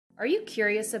Are you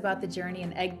curious about the journey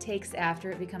an egg takes after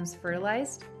it becomes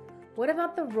fertilized? What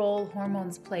about the role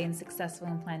hormones play in successful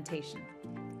implantation?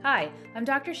 Hi, I'm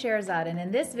Dr. Schehrezade, and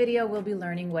in this video we'll be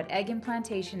learning what egg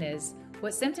implantation is,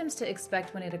 what symptoms to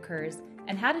expect when it occurs,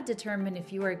 and how to determine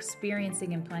if you are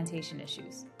experiencing implantation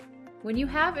issues. When you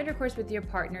have intercourse with your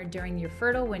partner during your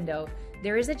fertile window,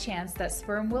 there is a chance that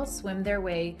sperm will swim their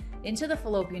way into the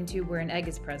fallopian tube where an egg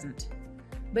is present.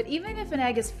 But even if an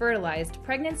egg is fertilized,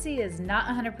 pregnancy is not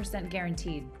 100%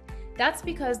 guaranteed. That's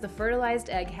because the fertilized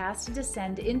egg has to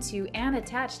descend into and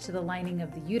attach to the lining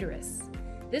of the uterus.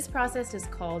 This process is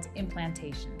called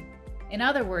implantation. In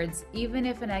other words, even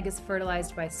if an egg is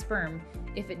fertilized by sperm,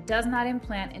 if it does not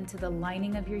implant into the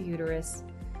lining of your uterus,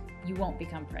 you won't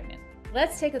become pregnant.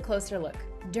 Let's take a closer look.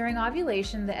 During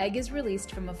ovulation, the egg is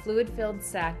released from a fluid-filled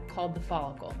sac called the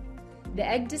follicle. The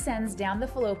egg descends down the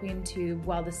fallopian tube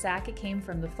while the sac it came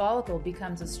from, the follicle,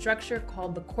 becomes a structure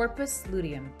called the corpus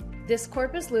luteum. This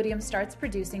corpus luteum starts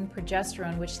producing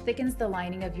progesterone, which thickens the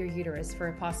lining of your uterus for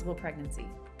a possible pregnancy.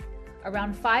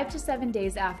 Around 5 to 7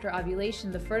 days after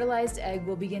ovulation, the fertilized egg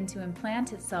will begin to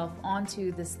implant itself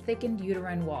onto this thickened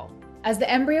uterine wall. As the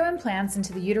embryo implants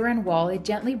into the uterine wall, it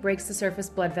gently breaks the surface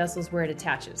blood vessels where it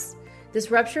attaches. This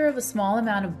rupture of a small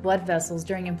amount of blood vessels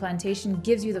during implantation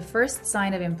gives you the first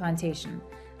sign of implantation,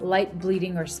 light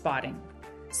bleeding or spotting.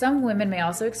 Some women may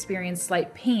also experience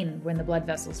slight pain when the blood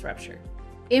vessels rupture.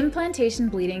 Implantation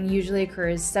bleeding usually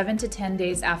occurs 7 to 10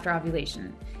 days after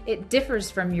ovulation. It differs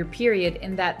from your period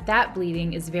in that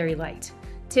bleeding is very light,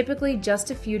 typically just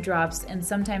a few drops, and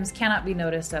sometimes cannot be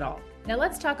noticed at all. Now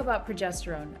let's talk about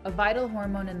progesterone, a vital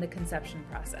hormone in the conception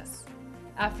process.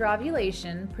 After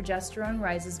ovulation, progesterone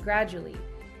rises gradually.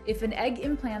 If an egg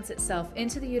implants itself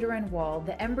into the uterine wall,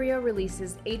 the embryo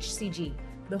releases HCG,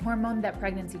 the hormone that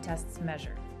pregnancy tests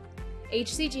measure.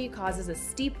 HCG causes a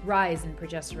steep rise in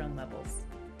progesterone levels.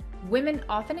 Women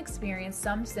often experience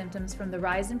some symptoms from the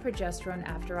rise in progesterone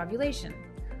after ovulation.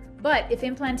 But if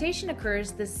implantation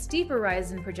occurs, this steeper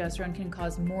rise in progesterone can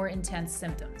cause more intense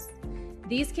symptoms.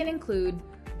 These can include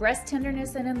breast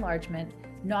tenderness and enlargement,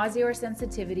 nausea or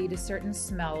sensitivity to certain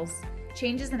smells,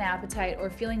 changes in appetite or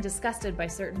feeling disgusted by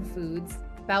certain foods,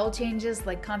 bowel changes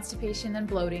like constipation and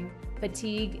bloating,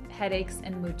 fatigue, headaches,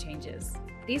 and mood changes.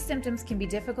 These symptoms can be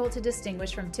difficult to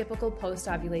distinguish from typical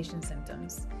post-ovulation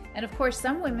symptoms. And of course,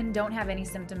 some women don't have any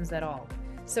symptoms at all.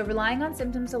 So relying on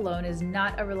symptoms alone is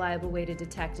not a reliable way to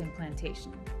detect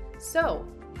implantation. So,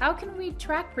 how can we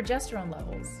track progesterone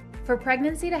levels? For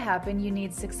pregnancy to happen, you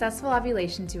need successful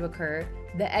ovulation to occur,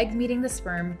 the egg meeting the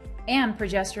sperm, and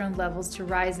progesterone levels to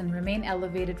rise and remain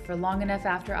elevated for long enough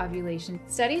after ovulation.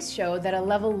 Studies show that a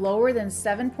level lower than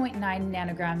 7.9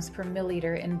 nanograms per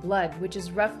milliliter in blood, which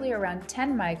is roughly around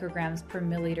 10 micrograms per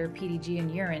milliliter PDG in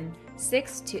urine,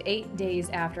 6 to 8 days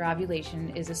after ovulation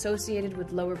is associated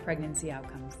with lower pregnancy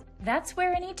outcomes. That's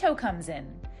where Inito comes in.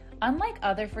 Unlike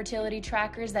other fertility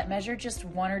trackers that measure just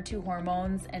 1 or 2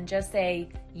 hormones and just say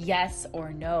yes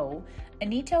or no,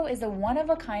 Inito is a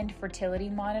one-of-a-kind fertility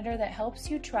monitor that helps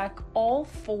you track all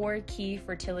 4 key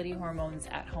fertility hormones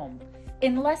at home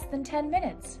in less than 10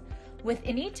 minutes. With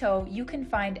Inito, you can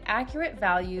find accurate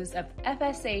values of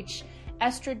FSH,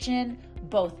 estrogen,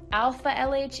 both alpha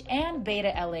LH and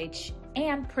beta LH,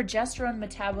 and progesterone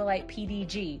metabolite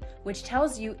PDG, which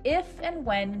tells you if and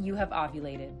when you have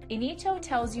ovulated. Inito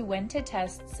tells you when to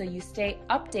test so you stay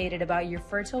updated about your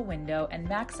fertile window and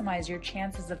maximize your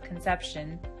chances of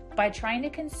conception by trying to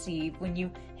conceive when you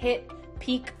hit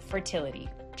peak fertility.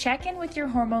 Check in with your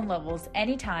hormone levels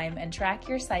anytime and track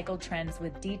your cycle trends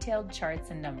with detailed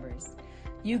charts and numbers.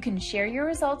 You can share your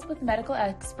results with medical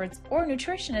experts or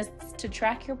nutritionists to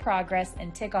track your progress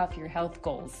and tick off your health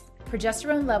goals.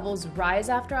 Progesterone levels rise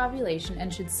after ovulation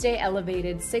and should stay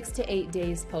elevated 6 to 8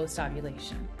 days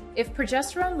post-ovulation. If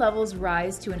progesterone levels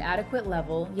rise to an adequate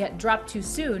level, yet drop too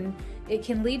soon, it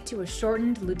can lead to a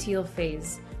shortened luteal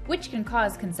phase, which can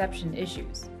cause conception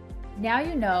issues. Now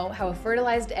you know how a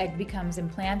fertilized egg becomes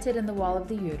implanted in the wall of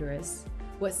the uterus,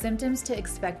 what symptoms to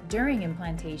expect during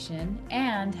implantation,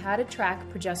 and how to track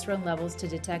progesterone levels to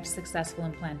detect successful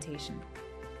implantation.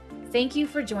 Thank you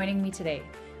for joining me today.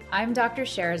 I'm Dr.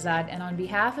 Schehrezade, and on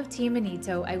behalf of Team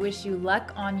Inito, I wish you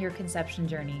luck on your conception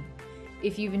journey.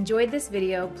 If you've enjoyed this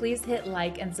video, please hit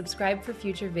like and subscribe for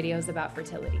future videos about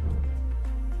fertility.